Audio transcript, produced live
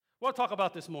We'll talk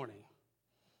about this morning.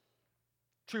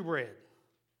 True bread.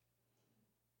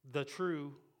 The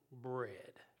true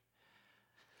bread.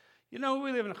 You know,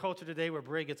 we live in a culture today where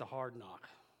bread gets a hard knock.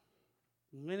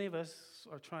 Many of us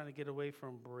are trying to get away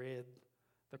from bread,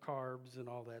 the carbs, and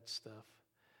all that stuff.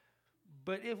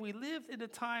 But if we lived in a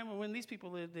time when these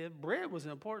people lived in, bread was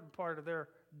an important part of their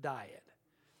diet.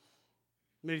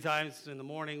 Many times in the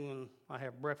morning when I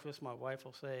have breakfast, my wife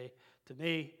will say to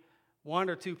me, 1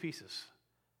 or 2 pieces.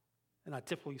 And I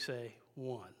typically say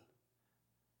 1.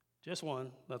 Just 1,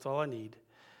 that's all I need.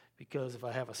 Because if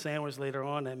I have a sandwich later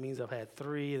on, that means I've had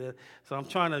 3. So I'm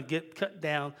trying to get cut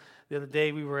down. The other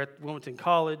day we were at Wilmington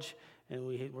College, and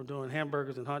we were doing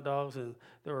hamburgers and hot dogs, and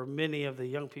there were many of the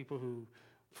young people who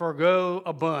forgo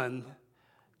a bun,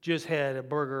 just had a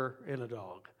burger and a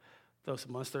dog. Throw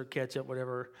some mustard, ketchup,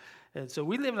 whatever. And so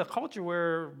we live in a culture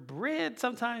where bread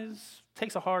sometimes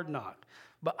takes a hard knock.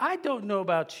 But I don't know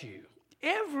about you.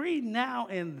 Every now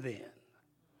and then,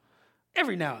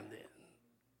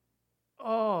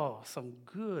 oh, some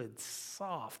good,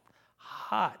 soft,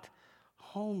 hot,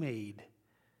 homemade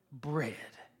bread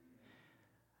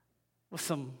with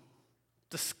some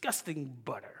disgusting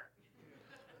butter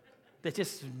that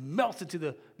just melts into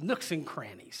the nooks and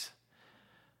crannies.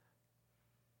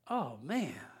 Oh,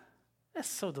 man, that's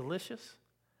so delicious.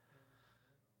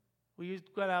 We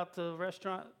got out to the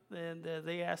restaurant, and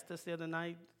they asked us the other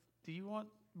night, do you want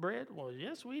bread? Well,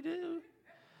 yes, we do.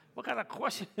 What kind of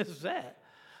question is that?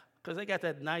 Because they got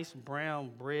that nice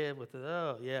brown bread with it.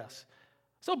 Oh, yes.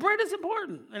 So bread is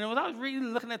important. And when I was reading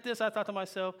and looking at this, I thought to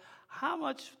myself, how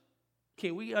much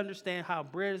can we understand how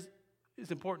bread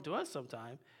is important to us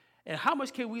sometime? And how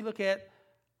much can we look at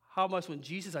how much when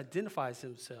Jesus identifies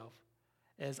himself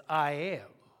as I am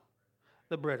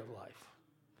the bread of life?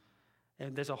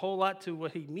 And there's a whole lot to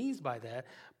what he means by that,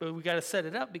 but we got to set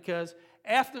it up because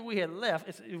after we had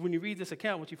left, when you read this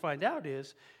account, what you find out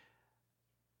is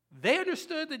they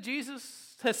understood that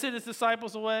Jesus had sent his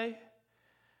disciples away,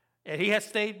 and he had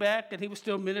stayed back, and he was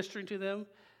still ministering to them.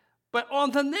 But on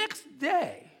the next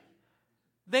day,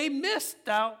 they missed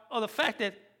out on the fact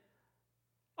that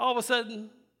all of a sudden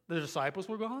the disciples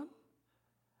were gone.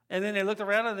 And then they looked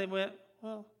around and they went,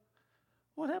 well,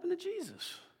 what happened to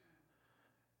Jesus?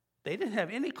 They didn't have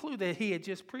any clue that he had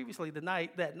just previously that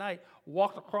night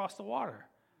walked across the water.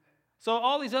 So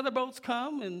all these other boats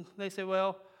come and they say,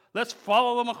 well, let's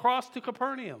follow them across to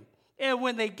Capernaum. And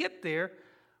when they get there,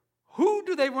 who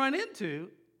do they run into?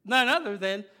 None other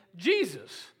than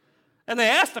Jesus. And they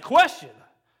ask the question,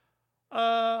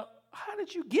 how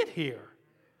did you get here?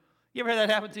 You ever had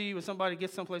that happen to you when somebody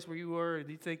gets someplace where you were and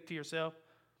you think to yourself,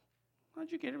 how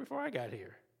did you get here before I got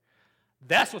here?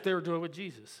 That's what they were doing with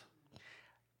Jesus.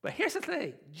 But here's the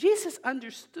thing. Jesus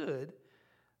understood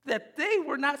that they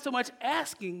were not so much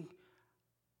asking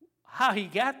how he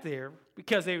got there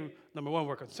because they, number one,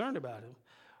 were concerned about him.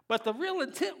 But the real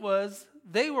intent was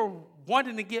they were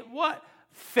wanting to get what?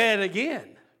 Fed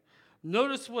again.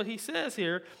 Notice what he says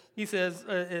here. He says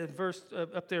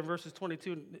up there in verses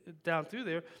 22 down through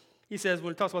there, he says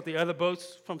when he talks about the other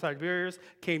boats from Tiberias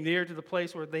came near to the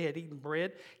place where they had eaten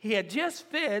bread, he had just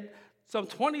fed some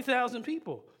 20,000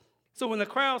 people. So when the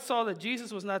crowd saw that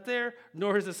Jesus was not there,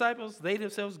 nor his disciples, they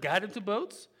themselves got into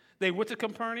boats. They went to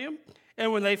Capernaum.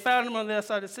 And when they found him on the other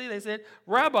side of the sea, they said,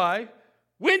 Rabbi,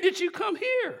 when did you come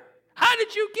here? How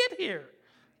did you get here?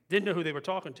 Didn't know who they were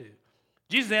talking to.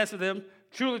 Jesus answered them,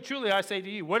 truly, truly, I say to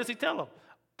you. What does he tell them?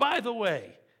 By the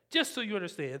way, just so you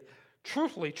understand,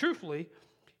 truthfully,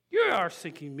 you are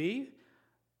seeking me,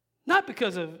 not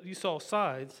because of you saw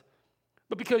signs,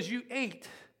 but because you ate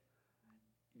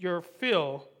your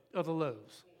fill of the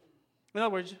loaves. In other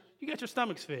words, you got your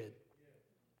stomachs fed.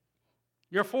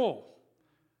 You're full.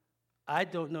 I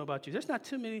don't know about you. There's not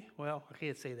too many, well, I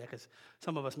can't say that because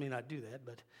some of us may not do that,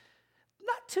 but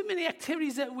not too many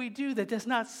activities that we do that does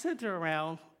not center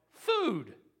around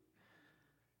food.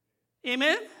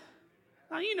 Amen?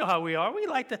 Now, you know how we are. We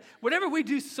like to, whatever we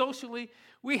do socially,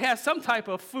 we have some type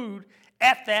of food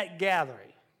at that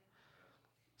gathering.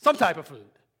 Some type of food.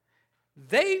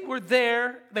 They were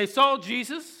there. They saw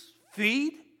Jesus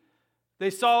feed. They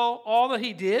saw all that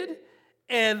he did.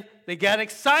 And they got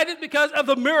excited because of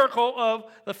the miracle of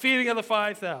the feeding of the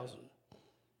 5,000.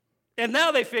 And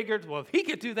now they figured, well, if he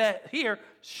could do that here,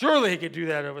 surely he could do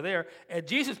that over there. And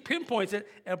Jesus pinpoints it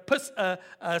and puts a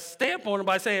stamp on it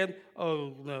by saying,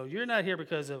 oh, no, you're not here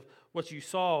because of what you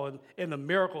saw and the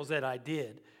miracles that I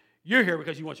did. You're here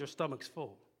because you want your stomachs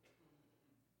full.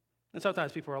 And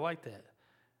sometimes people are like that.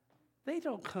 They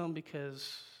don't come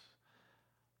because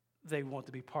they want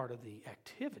to be part of the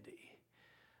activity.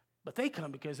 But they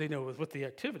come because they know with the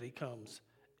activity comes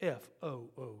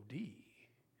F-O-O-D.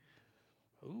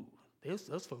 Ooh,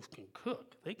 those folks can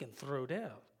cook. They can throw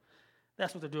down.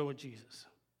 That's what they're doing with Jesus.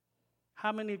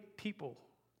 How many people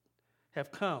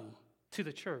have come to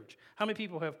the church? How many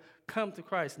people have come to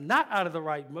Christ not out of the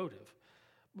right motive,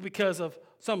 because of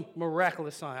some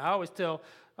miraculous sign? I always tell,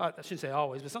 I shouldn't say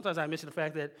always, but sometimes I mention the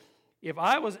fact that if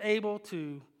I was able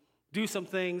to do some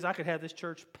things, I could have this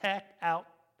church packed out.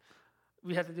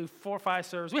 We had to do 4 or 5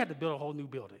 services. We had to build a whole new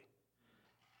building.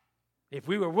 If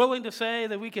we were willing to say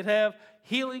that we could have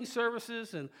healing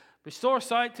services and restore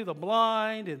sight to the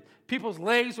blind, and people's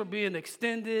legs were being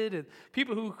extended, and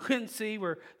people who couldn't see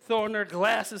were throwing their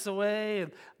glasses away,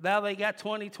 and now they got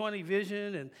 20/20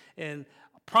 vision, and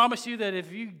I promise you that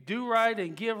if you do right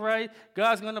and give right,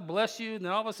 God's going to bless you, and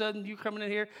then all of a sudden you coming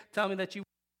in here telling me that you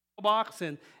box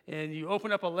and you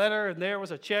open up a letter and there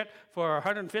was a check for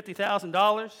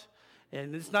 $150,000,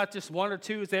 and it's not just 1 or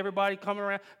 2, it's everybody coming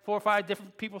around, 4 or 5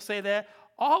 different people say that.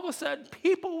 All of a sudden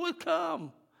people would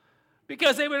come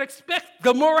because they would expect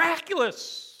the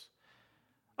miraculous,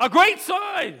 a great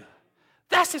sign.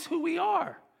 That's just who we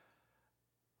are.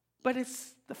 But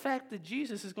it's the fact that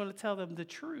Jesus is going to tell them the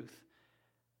truth,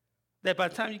 that by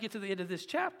the time you get to the end of this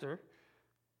chapter,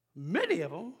 many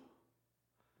of them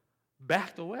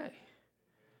backed away.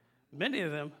 Many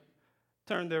of them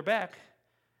turned their back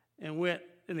and went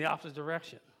in the opposite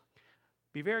direction.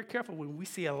 Be very careful when we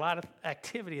see a lot of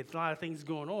activity and a lot of things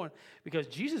going on, because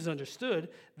Jesus understood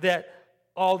that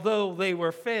although they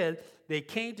were fed, they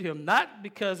came to him not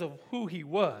because of who he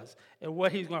was and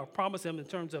what he's going to promise them in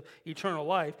terms of eternal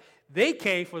life. They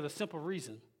came for the simple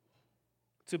reason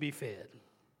to be fed.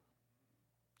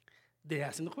 They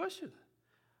asked him the question,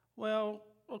 well,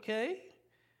 okay,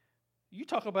 you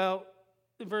talk about,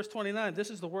 in verse 29, this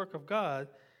is the work of God,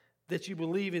 that you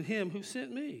believe in him who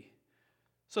sent me.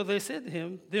 So they said to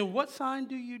him, then what sign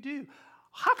do you do?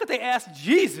 How could they ask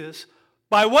Jesus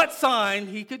by what sign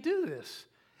he could do this?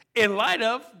 In light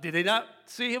of, did they not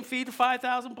see him feed the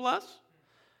 5,000 plus?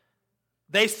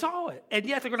 They saw it. And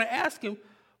yet they're going to ask him,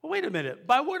 well, wait a minute,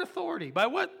 by what authority? By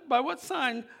what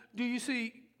sign do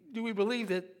we believe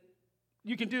that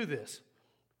you can do this?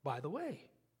 By the way,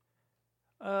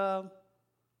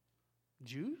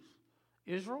 Jews,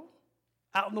 Israel,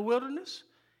 out in the wilderness,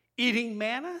 eating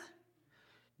manna.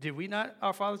 Did we not,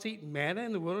 our fathers, eat manna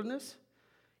in the wilderness?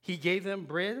 He gave them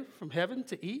bread from heaven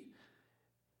to eat.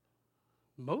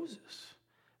 Moses.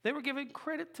 They were giving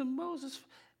credit to Moses.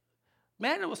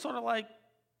 Manna was sort of like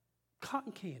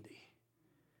cotton candy.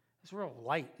 It's real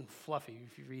light and fluffy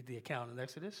if you read the account in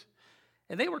Exodus.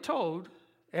 And they were told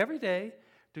every day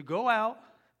to go out,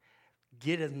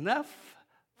 get enough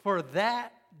for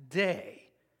that day.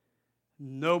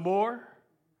 No more,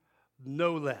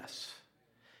 no less.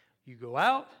 You go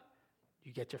out,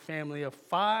 you get your family of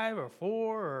 5 or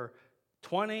 4 or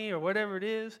 20 or whatever it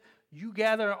is. You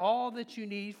gather all that you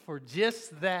need for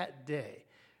just that day.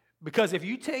 Because if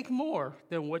you take more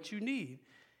than what you need,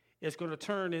 it's going to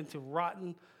turn into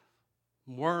rotten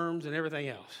worms and everything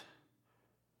else.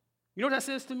 You know what that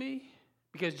says to me?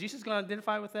 Because Jesus is going to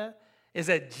identify with that, is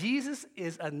that Jesus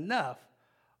is enough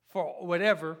for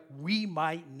whatever we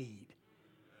might need.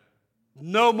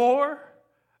 No more,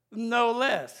 no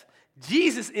less.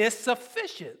 Jesus is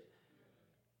sufficient.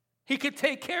 He could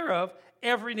take care of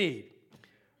every need.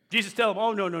 Jesus tells them,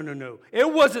 oh, no.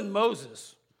 It wasn't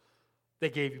Moses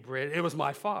that gave you bread. It was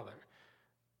my Father.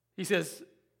 He says,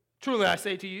 truly I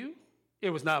say to you,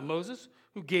 it was not Moses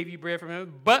who gave you bread from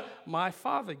heaven, but my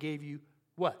Father gave you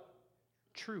what?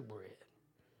 True bread.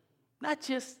 Not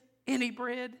just any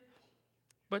bread,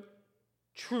 but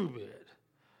true bread.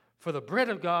 For the bread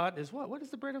of God is what? What is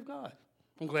the bread of God?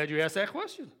 I'm glad you asked that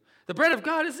question. The bread of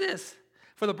God is this.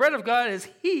 For the bread of God is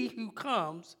he who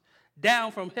comes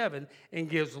down from heaven and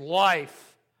gives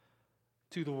life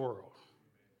to the world.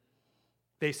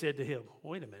 They said to him,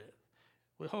 wait a minute.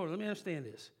 Wait, hold on, let me understand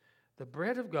this. The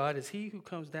bread of God is he who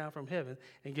comes down from heaven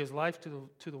and gives life to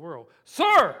the world.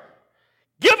 Sir,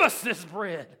 give us this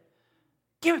bread.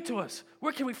 Give it to us.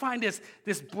 Where can we find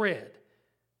this bread?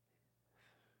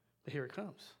 But here it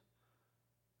comes.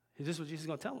 Is this what Jesus is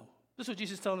going to tell them? This is what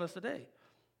Jesus is telling us today.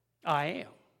 I am.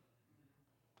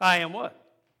 I am what?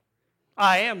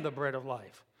 I am the bread of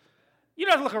life. You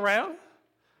don't have to look around.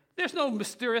 There's no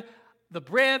mysterious. The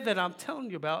bread that I'm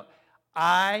telling you about,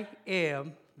 I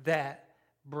am that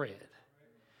bread.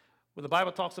 When the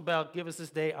Bible talks about give us this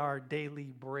day our daily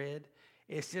bread,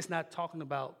 it's just not talking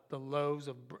about the loaves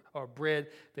of or bread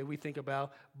that we think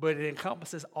about, but it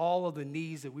encompasses all of the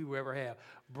needs that we will ever have.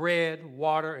 Bread,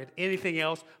 water, and anything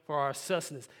else for our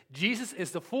sustenance. Jesus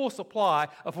is the full supply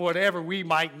of whatever we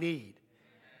might need.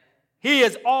 He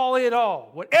is all in all.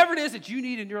 Whatever it is that you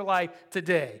need in your life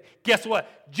today, guess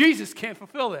what? Jesus can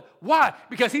fulfill it. Why?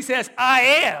 Because he says, I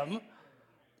am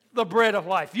the bread of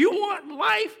life. You want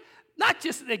life, not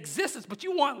just existence, but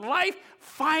you want life,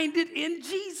 find it in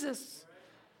Jesus.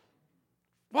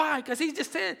 Why? Because he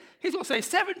just said, he's going to say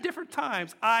 7 different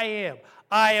times, I am.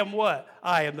 I am what?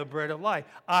 I am the bread of life.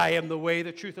 I am the way,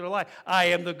 the truth, and the life. I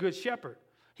am the good shepherd.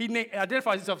 He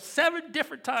identifies himself 7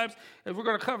 different times, and we're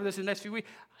going to cover this in the next few weeks.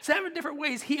 7 different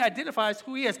ways he identifies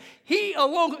who he is. He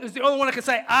alone is the only one that can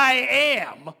say, I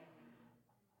am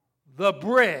the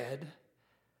bread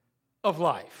of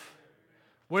life.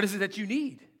 What is it that you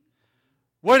need?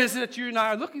 What is it that you and I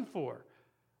are looking for?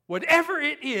 Whatever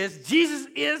it is, Jesus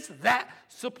is that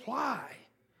supply.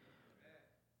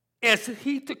 As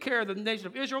he took care of the nation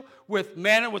of Israel with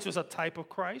manna, which was a type of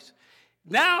Christ,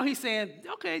 now he's saying,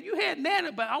 okay, you had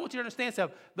manna, but I want you to understand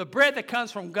something. The bread that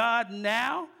comes from God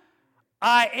now,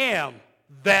 I am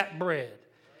that bread.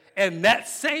 And that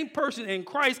same person in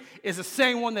Christ is the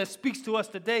same one that speaks to us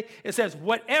today. It says,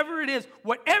 whatever it is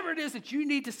that you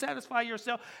need to satisfy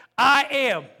yourself, I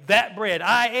am that bread.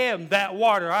 I am that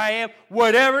water. I am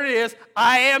whatever it is,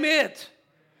 I am it.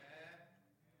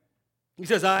 He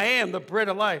says, I am the bread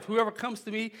of life. Whoever comes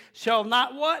to me shall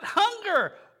not what?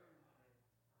 Hunger.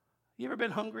 You ever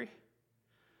been hungry?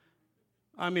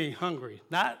 I mean hungry.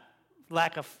 Not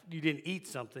lack of, you didn't eat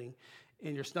something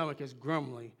and your stomach is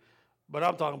grumbling. But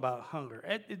I'm talking about hunger.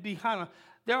 It'd be kind of,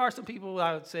 there are some people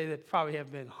I would say that probably have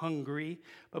been hungry,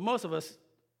 but most of us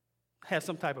have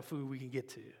some type of food we can get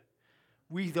to.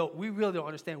 We really don't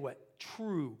understand what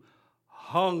true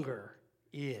hunger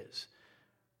is.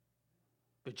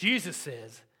 But Jesus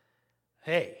says,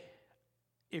 hey,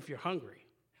 if you're hungry,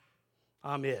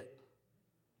 I'm it.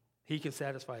 He can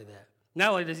satisfy that.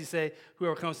 Not only does he say,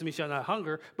 whoever comes to me shall not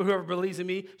hunger, but whoever believes in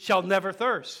me shall never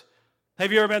thirst.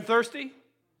 Have you ever been thirsty?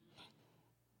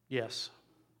 Yes.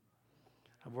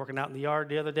 I'm working out in the yard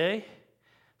the other day,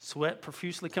 sweat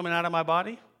profusely coming out of my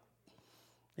body,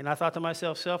 and I thought to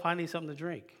myself, self, I need something to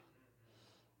drink.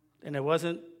 And it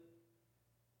wasn't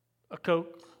a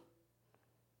Coke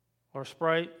or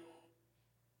Sprite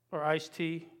or iced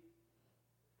tea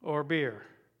or beer.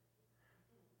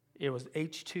 It was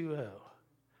H2O.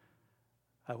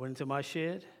 I went into my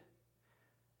shed,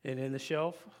 and in the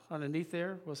shelf underneath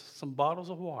there was some bottles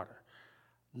of water.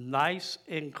 Nice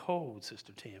and cold,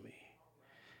 Sister Tammy.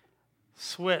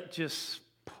 Sweat just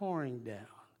pouring down.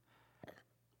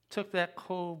 Took that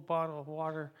cold bottle of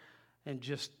water and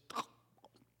just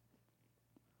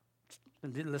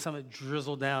and didn't let some of it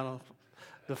drizzle down on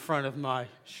the front of my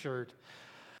shirt.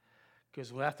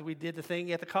 Because after we did the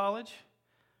thing at the college,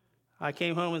 I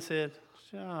came home and said,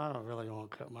 I don't really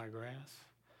want to cut my grass,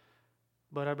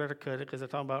 but I better cut it because they're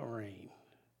talking about rain.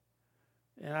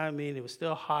 And I mean, it was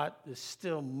still hot, it was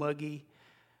still muggy,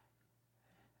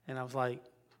 and I was like,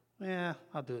 yeah,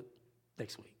 I'll do it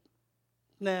next week.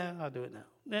 Nah, I'll do it now.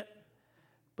 Nah.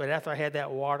 But after I had that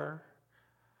water,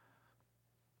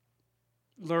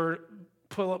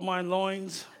 pull up my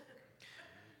loins,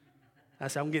 I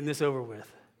said, I'm getting this over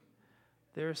with.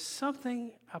 There's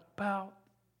something about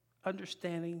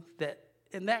understanding that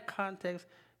in that context,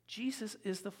 Jesus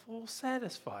is the full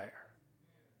satisfier.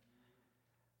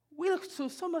 We look to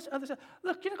so much other stuff.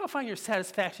 Look, you're not going to find your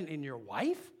satisfaction in your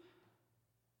wife.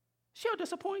 She'll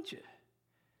disappoint you.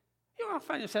 You won't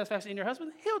find your satisfaction in your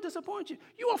husband. He'll disappoint you.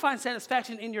 You won't find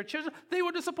satisfaction in your children. They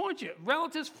will disappoint you.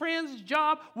 Relatives, friends,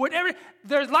 job, whatever.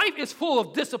 Their life is full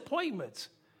of disappointments.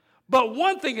 But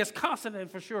one thing is constant and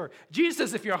for sure. Jesus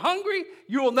says, if you're hungry,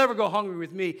 you will never go hungry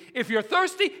with me. If you're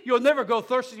thirsty, you'll never go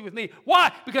thirsty with me.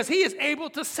 Why? Because he is able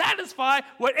to satisfy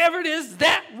whatever it is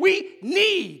that we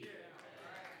need.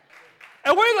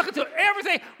 And we're looking to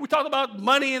everything. We talked about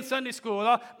money in Sunday school. And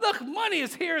all. Look, money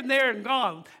is here and there and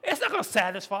gone. It's not going to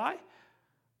satisfy.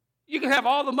 You can have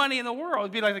all the money in the world.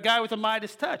 It'd be like the guy with the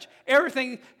Midas touch.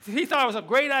 Everything, he thought it was a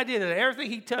great idea that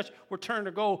everything he touched would turn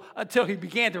to gold until he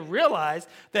began to realize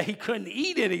that he couldn't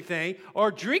eat anything or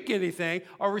drink anything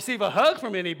or receive a hug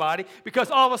from anybody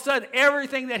because all of a sudden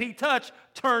everything that he touched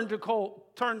turned to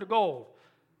gold.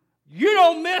 You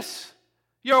don't miss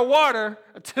your water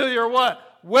until your what?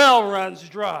 Well runs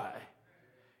dry.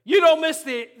 You don't miss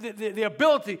the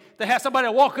ability to have somebody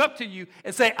walk up to you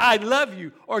and say, I love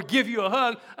you, or give you a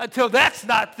hug until that's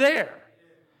not there.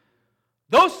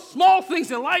 Those small things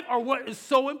in life are what is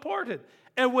so important.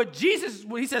 And when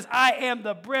he says, I am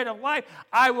the bread of life,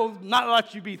 I will not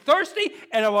let you be thirsty,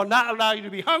 and I will not allow you to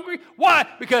be hungry. Why?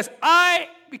 Because I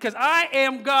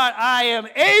am God, I am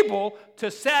able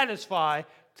to satisfy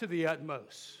to the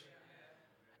utmost.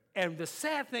 And the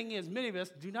sad thing is, many of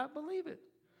us do not believe it.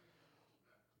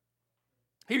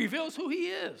 He reveals who he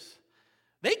is.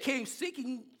 They came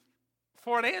seeking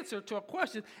for an answer to a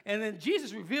question, and then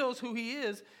Jesus reveals who he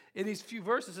is in these few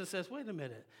verses and says, wait a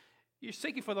minute, you're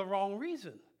seeking for the wrong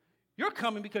reason. You're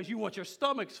coming because you want your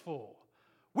stomachs full.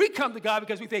 We come to God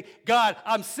because we think, God,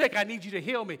 I'm sick, I need you to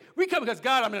heal me. We come because,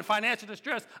 God, I'm in financial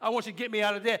distress, I want you to get me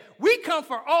out of debt. We come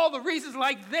for all the reasons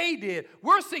like they did.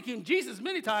 We're seeking Jesus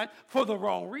many times for the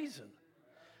wrong reason.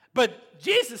 But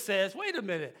Jesus says, wait a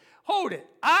minute, hold it.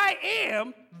 I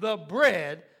am the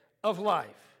bread of life.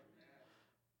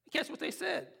 Guess what they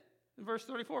said in verse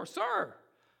 34? Sir.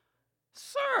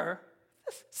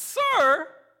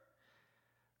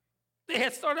 They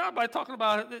had started out by talking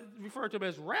about it, referring to him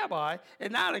as rabbi,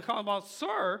 and now they call him about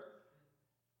sir.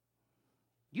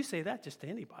 You say that just to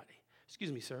anybody.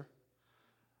 Excuse me, sir.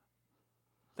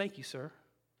 Thank you, sir.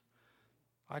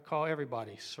 I call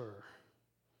everybody sir.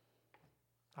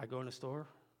 I go in the store.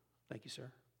 Thank you,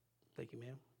 sir. Thank you,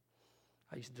 ma'am.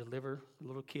 I used to deliver.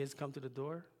 Little kids come to the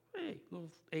door. Hey, little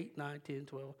 8, 9, 10,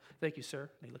 12. Thank you, sir.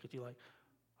 They look at you like,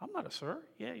 I'm not a sir.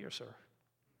 Yeah, you're a sir.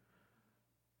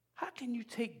 How can you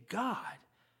take God,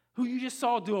 who you just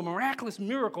saw do a miraculous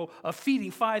miracle of feeding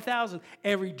 5,000,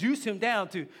 and reduce him down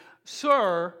to,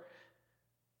 sir,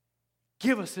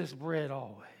 give us this bread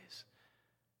always?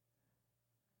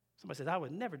 Somebody said, I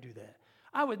would never do that.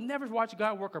 I would never watch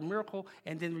God work a miracle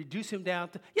and then reduce him down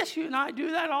to, yes, you and I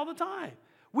do that all the time.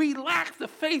 We lack the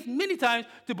faith many times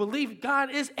to believe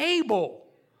God is able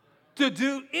to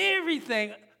do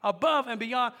everything above and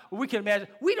beyond what we can imagine.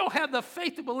 We don't have the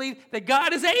faith to believe that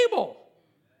God is able.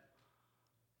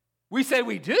 We say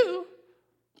we do,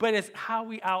 but it's how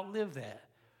we outlive that.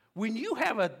 When you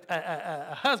have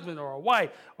a husband or a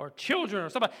wife or children or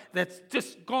somebody that's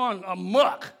just gone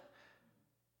amok,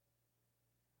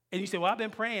 and you say, well, I've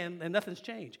been praying and nothing's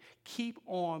changed. Keep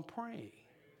on praying.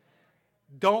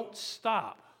 Don't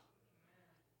stop.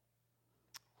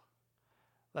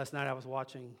 Last night I was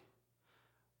watching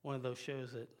one of those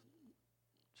shows that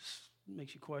just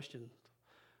makes you question,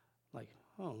 like,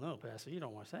 oh, no, Pastor, you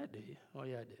don't watch that, do you? Oh,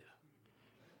 yeah, I do.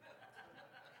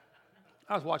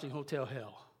 I was watching Hotel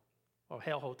Hell, or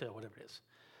Hell Hotel, whatever it is.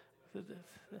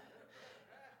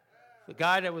 The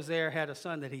guy that was there had a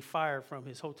son that he fired from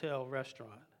his hotel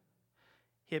restaurant.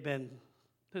 He had been,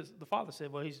 the father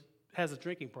said, well, he has a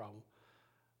drinking problem.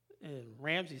 And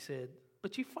Ramsey said,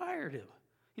 but you fired him.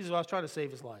 He said, well, I was trying to save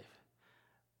his life.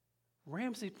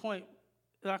 Ramsey's point,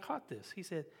 and I caught this. He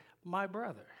said, my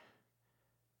brother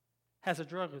has a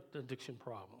drug addiction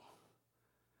problem.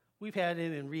 We've had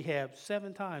him in rehab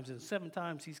 7 times, and 7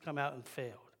 times he's come out and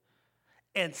failed.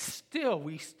 And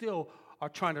we still are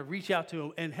trying to reach out to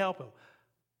him and help him.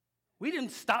 We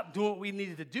didn't stop doing what we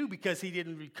needed to do because he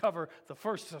didn't recover the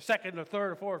first or second or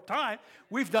third or fourth time.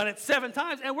 We've done it 7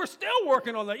 times, and we're still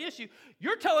working on the issue.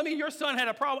 You're telling me your son had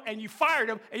a problem, and you fired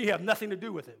him, and you have nothing to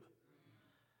do with him.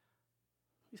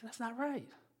 He said, that's not right.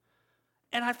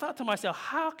 And I thought to myself,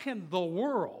 how can the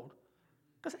world,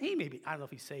 because he may be, I don't know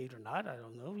if he's saved or not, I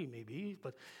don't know, he may be,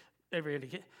 but every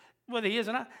indication, whether he is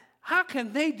or not, how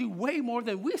can they do way more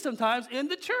than we sometimes in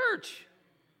the church?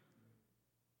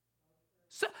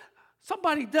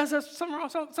 Somebody does us something wrong,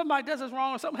 somebody does us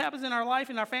wrong, or something happens in our life,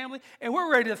 in our family, and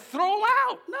we're ready to throw them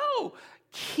out. No,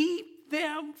 keep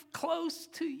them close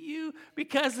to you,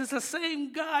 because it's the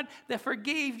same God that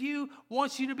forgave you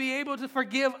wants you to be able to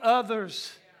forgive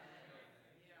others.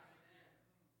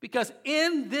 Because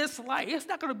in this life, it's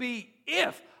not going to be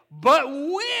if, but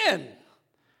when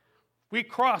we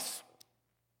cross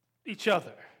each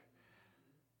other.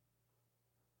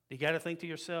 You got to think to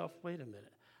yourself, wait a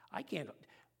minute, I can't.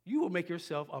 You will make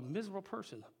yourself a miserable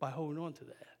person by holding on to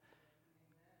that.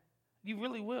 You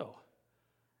really will.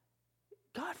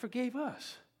 God forgave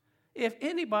us. If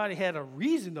anybody had a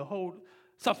reason to hold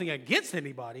something against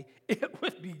anybody, it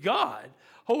would be God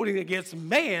holding against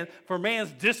man for man's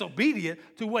disobedience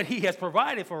to what he has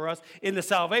provided for us in the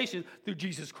salvation through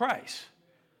Jesus Christ.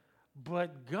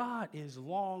 But God is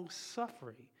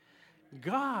long-suffering.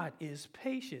 God is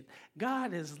patient.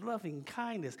 God is loving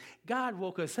kindness. God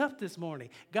woke us up this morning.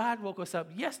 God woke us up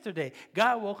yesterday.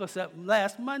 God woke us up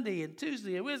last Monday and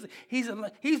Tuesday and Wednesday.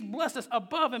 He's blessed us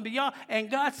above and beyond, and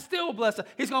God still blessed us.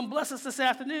 He's going to bless us this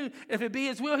afternoon. If it be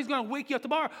his will, he's going to wake you up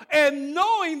tomorrow. And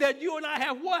knowing that you and I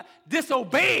have what?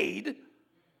 Disobeyed,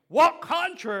 walked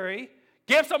contrary,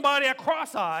 gave somebody a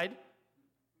cross-eyed,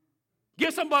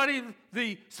 give somebody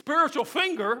the spiritual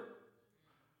finger.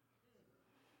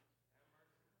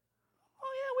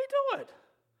 Do it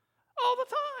all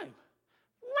the time.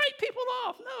 Write people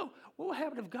off. No. What would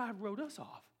happen if God wrote us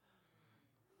off?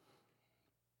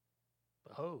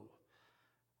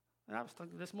 And I was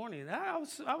thinking this morning, and I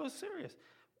was serious.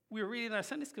 we were reading our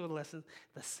Sunday school lesson,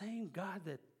 the same God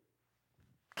that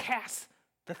casts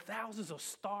the thousands of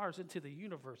stars into the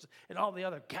universe and all the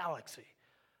other galaxy,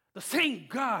 the same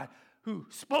God who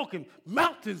spoke and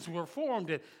mountains were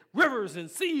formed and rivers and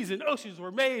seas and oceans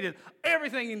were made and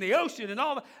everything in the ocean and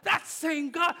all that same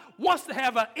God wants to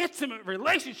have an intimate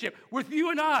relationship with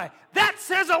you and I. That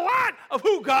says a lot of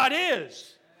who God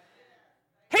is.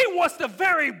 He wants the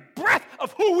very breath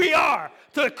of who we are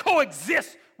to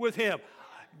coexist with him.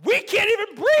 We can't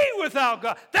even breathe without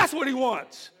God. That's what he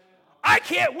wants. I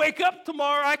can't wake up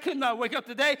tomorrow. I could not wake up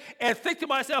today and think to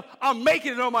myself, I'm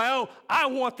making it on my own. I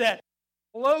want that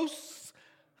close,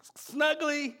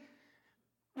 snuggly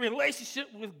relationship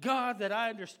with God that I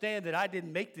understand that I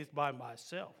didn't make this by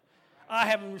myself. I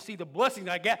haven't received the blessing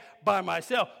I got by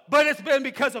myself, but it's been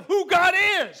because of who God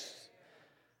is.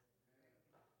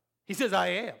 He says, I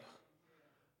am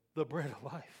the bread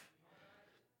of life.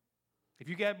 If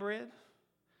you got bread,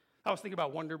 I was thinking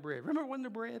about Wonder Bread. Remember Wonder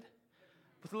Bread?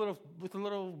 With the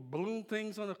little balloon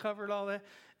things on the cover and all that.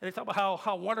 And they talk about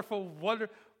how wonderful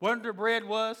Wonder Bread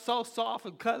was, so soft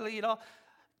and cuddly and all.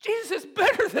 Jesus is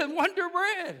better than Wonder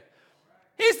Bread.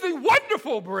 He's the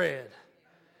wonderful bread.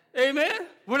 Amen?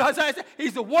 What I say?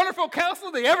 He's the wonderful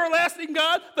counselor, the everlasting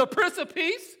God, the Prince of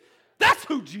Peace. That's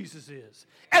who Jesus is.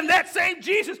 And that same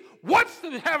Jesus wants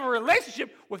to have a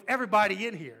relationship with everybody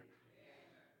in here.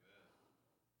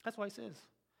 That's why he says,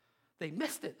 they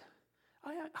missed it.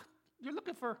 You're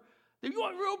looking for, do you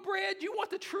want real bread? Do you want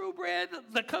the true bread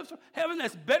that comes from heaven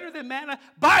that's better than manna?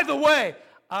 By the way,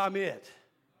 I'm it.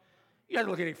 You don't have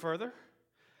to look any further.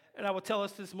 And I will tell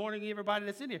us this morning, everybody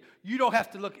that's in here, you don't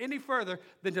have to look any further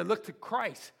than to look to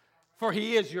Christ, for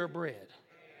he is your bread.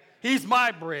 He's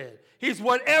my bread. He's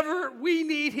whatever we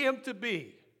need him to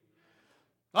be.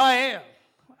 I am.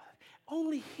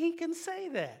 Only he can say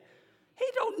that. He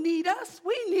don't need us.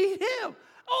 We need him.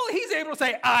 Only he's able to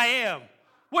say, I am.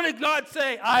 What did God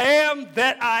say? I am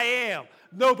that I am.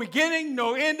 No beginning,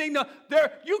 no ending.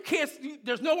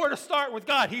 There's nowhere to start with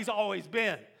God. He's always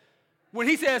been. When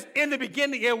he says in the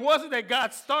beginning, it wasn't that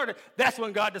God started. That's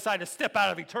when God decided to step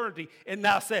out of eternity and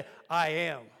now say, I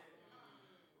am.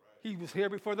 He was here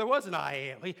before there was an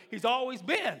I am. He's always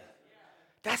been.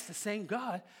 That's the same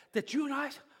God that you and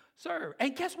I serve.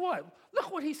 And guess what?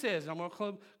 Look what he says. I'm going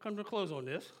to come to a close on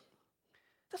this.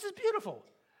 This is beautiful.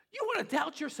 You want to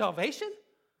doubt your salvation?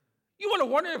 You want to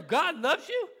wonder if God loves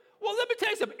you? Well, let me tell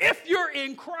you something. If you're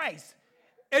in Christ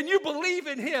and you believe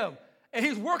in him and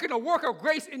he's working a work of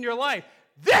grace in your life,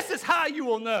 this is how you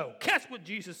will know. Catch what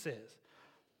Jesus says.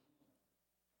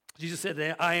 Jesus said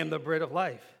that I am the bread of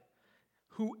life.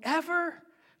 Whoever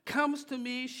comes to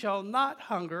me shall not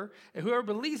hunger, and whoever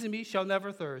believes in me shall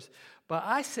never thirst. But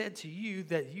I said to you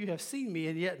that you have seen me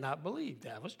and yet not believed.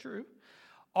 That was true.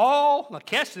 Now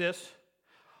catch this,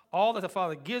 all that the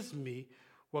Father gives me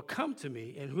will come to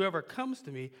me, and whoever comes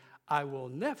to me, I will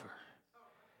never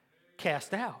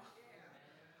cast out.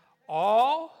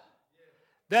 All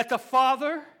that the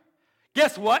Father,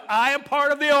 guess what? I am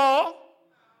part of the all.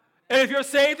 And if you're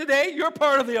saved today, you're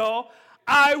part of the all.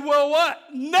 I will what?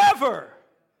 Never.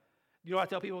 You know, I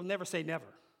tell people never say never.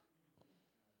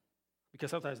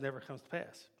 Because sometimes never comes to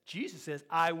pass. Jesus says,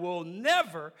 I will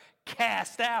never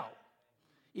cast out.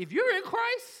 If you're in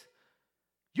Christ,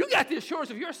 you got the assurance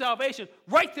of your salvation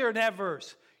right there in that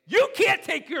verse. You can't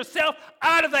take yourself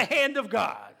out of the hand of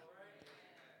God.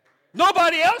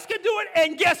 Nobody else can do it,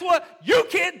 and guess what? You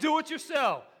can't do it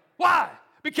yourself. Why?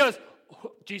 Because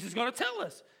Jesus is going to tell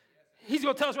us. He's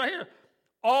going to tell us right here.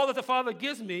 All that the Father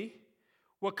gives me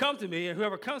will come to me, and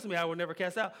whoever comes to me I will never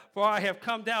cast out. For I have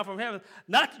come down from heaven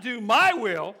not to do my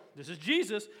will. This is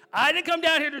Jesus. I didn't come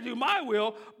down here to do my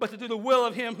will, but to do the will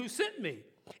of him who sent me.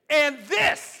 And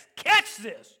this, catch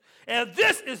this, and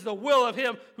this is the will of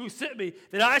him who sent me,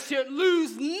 that I should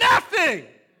lose nothing.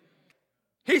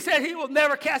 He said he will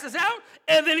never cast us out,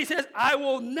 and then he says, I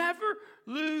will never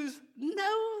lose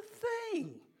no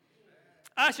thing.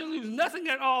 I shall lose nothing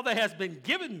at all that has been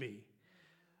given me,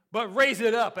 but raise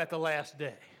it up at the last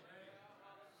day.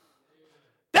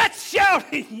 That's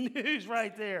shouting news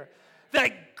right there.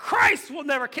 That Christ will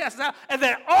never cast us out, and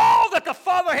that all that the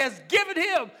Father has given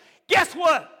him, guess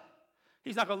what?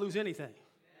 He's not going to lose anything.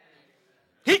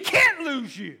 He can't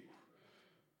lose you.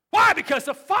 Why? Because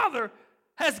the Father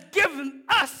has given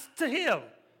us to him.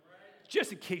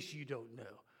 Just in case you don't know,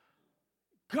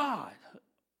 God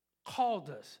called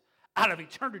us out of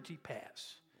eternity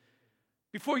past.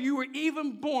 Before you were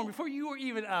even born, before you were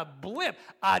even a blip,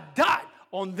 a dot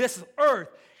on this earth,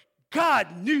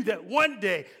 God knew that one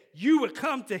day you would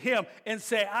come to him and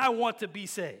say, I want to be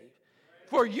saved.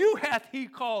 For you hath he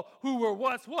called who were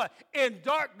once what? In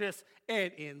darkness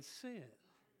and in sin.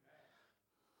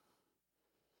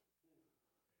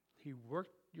 He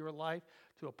worked your life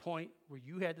to a point where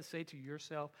you had to say to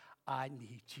yourself, I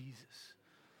need Jesus.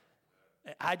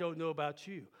 I don't know about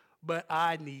you, but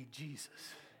I need Jesus.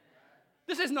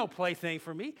 This is no plaything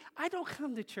for me. I don't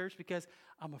come to church because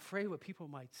I'm afraid what people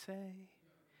might say.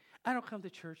 I don't come to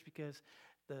church because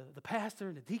the pastor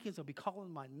and the deacons will be calling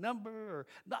my number or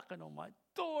knocking on my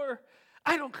door.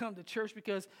 I don't come to church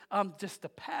because I'm just a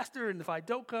pastor, and if I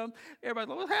don't come, everybody's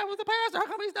like, what's happening with the pastor? How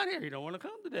come he's not here? He don't want to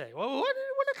come today. Well, why did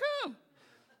he want to come?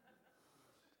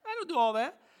 I don't do all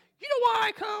that. You know why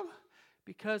I come?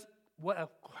 Because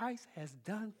what Christ has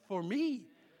done for me.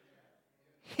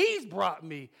 He's brought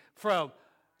me from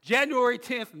January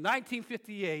 10th,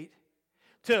 1958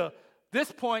 to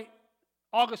this point,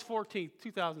 August 14th,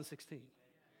 2016.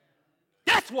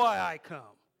 That's why I come.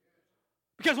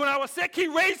 Because when I was sick, he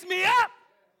raised me up.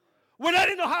 When I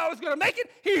didn't know how I was going to make it,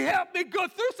 he helped me go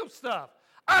through some stuff.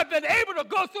 I've been able to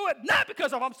go through it not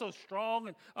because I'm so strong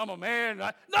and I'm a man.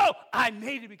 No, I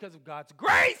made it because of God's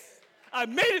grace. I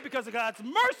made it because of God's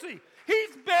mercy.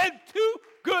 He's been too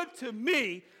good to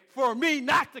me for me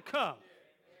not to come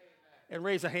and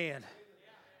raise a hand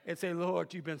and say,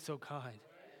 Lord, you've been so kind.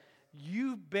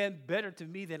 You've been better to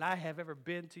me than I have ever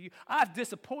been to you. I've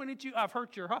disappointed you. I've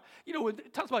hurt your heart. You know, when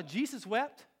it talks about Jesus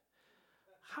wept,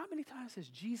 how many times has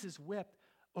Jesus wept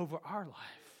over our life?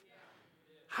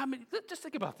 How many? Just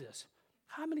think about this.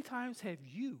 How many times have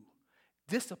you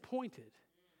disappointed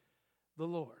the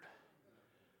Lord?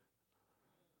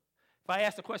 If I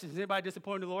ask the question, has anybody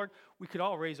disappointed the Lord? We could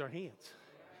all raise our hands.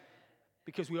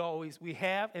 Because we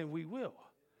have and we will.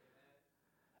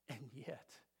 And yet,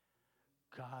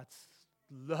 God's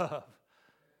love.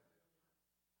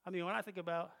 I mean, when I think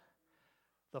about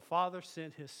the Father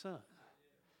sent his Son,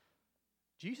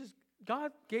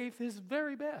 God gave his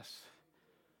very best,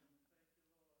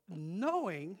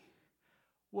 knowing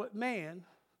what man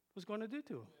was going to do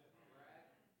to him.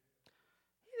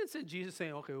 He didn't send Jesus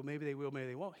saying, okay, well, maybe they will, maybe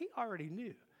they won't. He already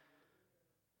knew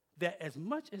that as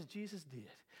much as Jesus did.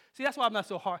 See, that's why I'm not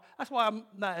so hard. That's why I'm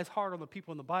not as hard on the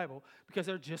people in the Bible, because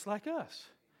they're just like us.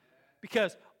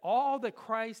 Because all that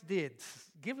Christ did,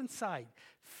 giving sight,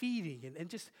 feeding, and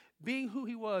just being who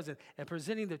he was and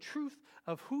presenting the truth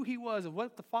of who he was and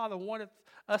what the Father wanted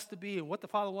us to be and what the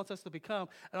Father wants us to become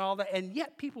and all that. And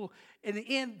yet people, in the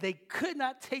end, they could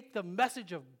not take the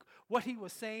message of what he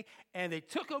was saying, and they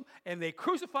took him and they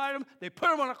crucified him, they put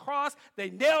him on a cross, they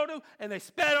nailed him, and they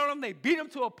spat on him, they beat him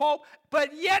to a pulp.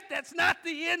 But yet that's not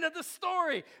the end of the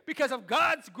story. Because of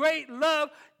God's great love,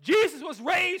 Jesus was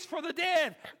raised from the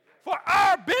dead for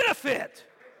our benefit,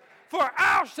 for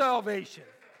our salvation.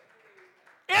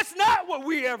 It's not what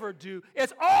we ever do.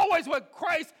 It's always what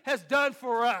Christ has done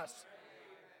for us.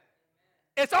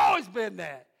 It's always been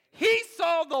that. He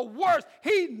saw the worst.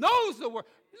 He knows the worst.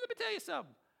 Let me tell you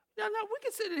something. Now, we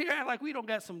can sit in here and act like we don't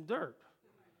got some dirt.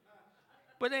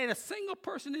 But there ain't a single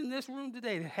person in this room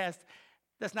today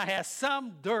that's not has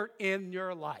some dirt in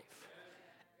your life.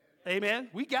 Amen?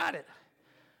 We got it.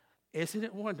 Isn't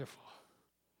it wonderful?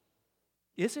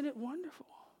 Isn't it wonderful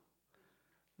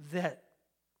that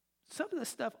some of the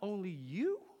stuff only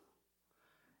you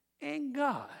and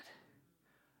God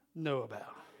know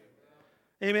about?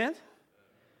 Amen?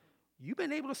 You've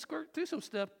been able to skirt through some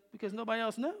stuff because nobody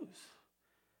else knows.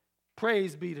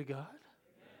 Praise be to God.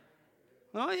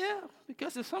 Oh yeah,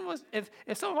 because if some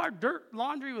of our dirt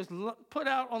laundry was put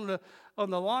out on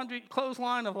the laundry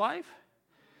clothesline of life,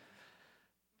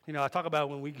 you know, I talk about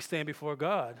when we stand before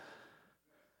God.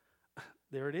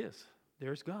 There it is.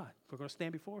 There's God. We're going to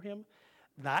stand before him,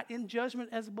 not in judgment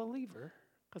as a believer,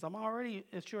 because I'm already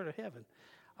assured of heaven.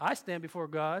 I stand before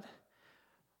God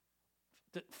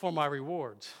for my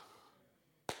rewards.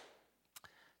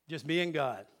 Just me and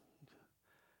God.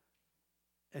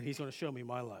 And he's going to show me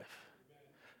my life.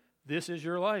 This is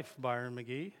your life, Byron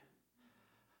McGee.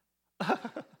 I'm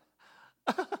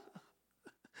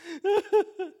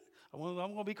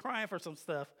going to be crying for some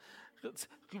stuff.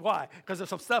 Why? Because there's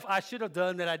some stuff I should have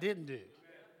done that I didn't do.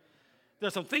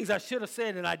 There's some things I should have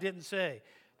said and I didn't say.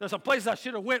 There's some places I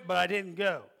should have went, but I didn't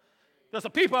go. There's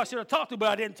some people I should have talked to, but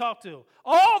I didn't talk to.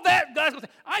 All that, God's going to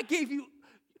say, I gave you,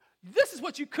 this is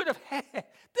what you could have had.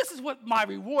 This is what my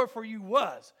reward for you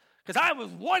was. Because I was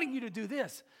wanting you to do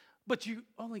this, but you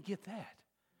only get that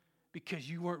because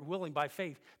you weren't willing by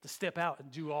faith to step out and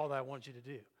do all that I want you to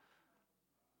do.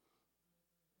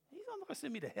 He's not going to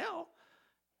send me to hell.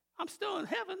 I'm still in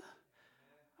heaven.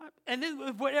 And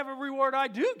then whatever reward I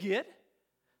do get,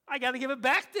 I got to give it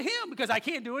back to him because I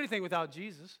can't do anything without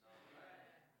Jesus.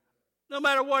 No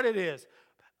matter what it is.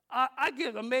 I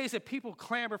get amazed that people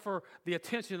clamor for the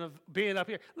attention of being up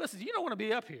here. Listen, you don't want to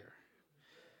be up here.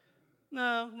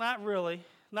 No, not really.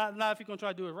 Not if you're going to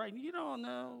try to do it right. You don't,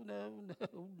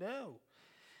 no.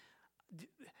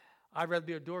 I'd rather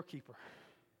be a doorkeeper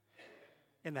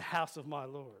in the house of my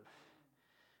Lord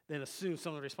than assume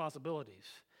some of the responsibilities.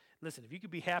 Listen, if you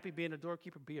could be happy being a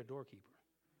doorkeeper, be a doorkeeper.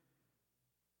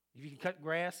 If you can cut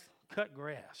grass, cut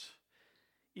grass.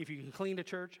 If you can clean the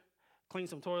church, clean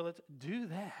some toilets, do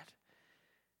that.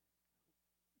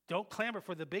 Don't clamor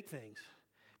for the big things,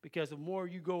 because the more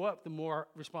you go up, the more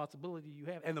responsibility you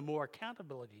have, and the more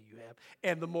accountability you have,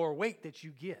 and the more weight that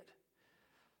you get.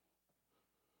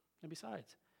 And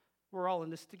besides, we're all in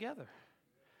this together.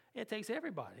 It takes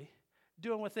everybody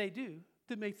doing what they do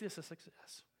to make this a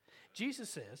success. Jesus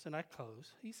says, and I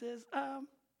close, he says,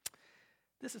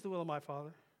 this is the will of my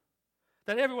Father,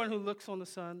 that everyone who looks on the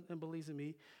Son and believes in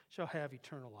me shall have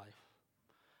eternal life.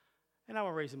 And I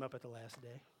will raise him up at the last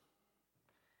day.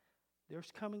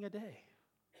 There's coming a day.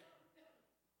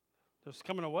 There's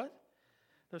coming a what?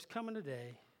 There's coming a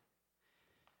day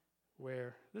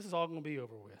where this is all going to be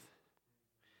over with.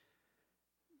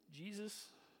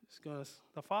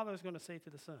 The Father is going to say to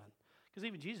the Son, because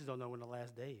even Jesus don't know when the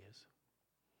last day is.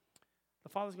 The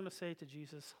Father's going to say to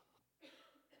Jesus,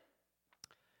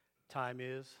 time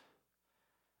is,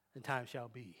 and time shall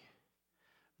be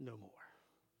no more.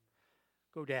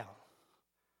 Go down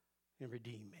and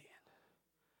redeem man.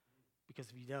 Because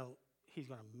if you don't, he's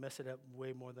going to mess it up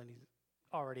way more than he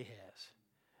already has.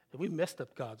 And we messed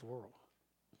up God's world.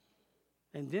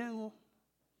 And then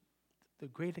the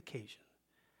great occasion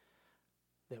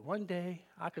that one day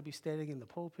I could be standing in the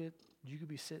pulpit, you could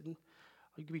be sitting,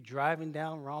 you could be driving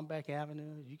down Rombeck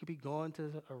Avenue, you could be going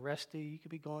to Arresti, you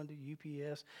could be going to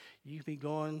UPS, you could be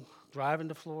driving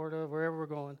to Florida, wherever we're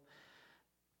going.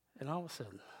 And all of a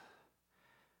sudden,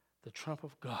 the trump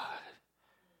of God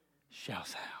shall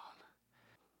sound.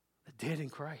 The dead in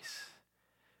Christ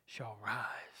shall rise.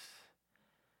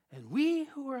 And we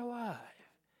who are alive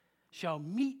shall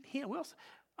meet him.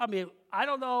 I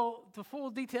don't know the full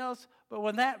details, but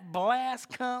when that blast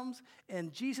comes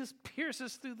and Jesus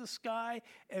pierces through the sky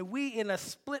and we in a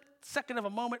split second of a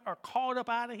moment are called up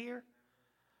out of here,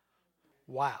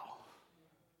 wow.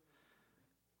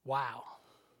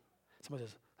 Somebody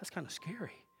says, that's kind of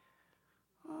scary.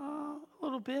 A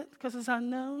little bit, because it's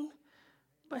unknown.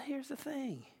 But here's the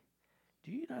thing.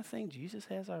 Do you not think Jesus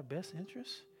has our best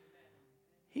interests?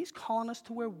 He's calling us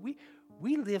to where we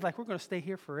live like we're going to stay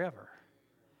here forever.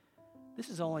 This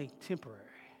is only temporary.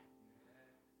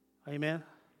 Amen?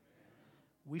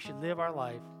 We should live our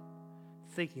life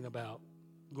thinking about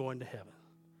going to heaven.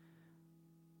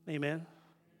 Amen?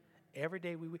 Every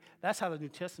day that's how the New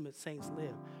Testament saints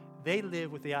live. They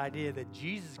live with the idea that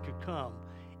Jesus could come,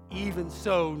 even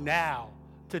so now,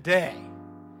 today.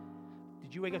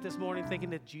 Did you wake up this morning thinking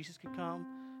that Jesus could come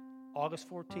August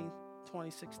 14th,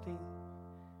 2016?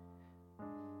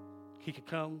 He could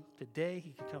come today. He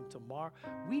could come tomorrow.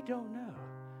 We don't know.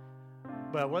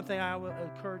 But one thing I will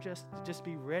encourage us to just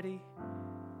be ready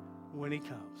when he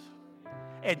comes.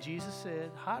 And Jesus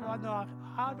said, how do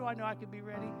I know I can be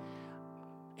ready?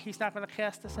 He's not going to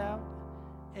cast us out.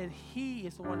 And he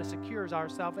is the one that secures our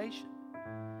salvation.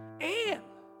 And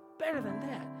better than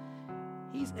that,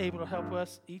 he's able to help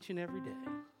us each and every day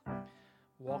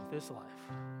walk this life.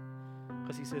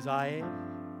 Because he says, I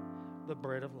am the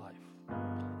bread of life.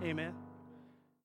 Amen.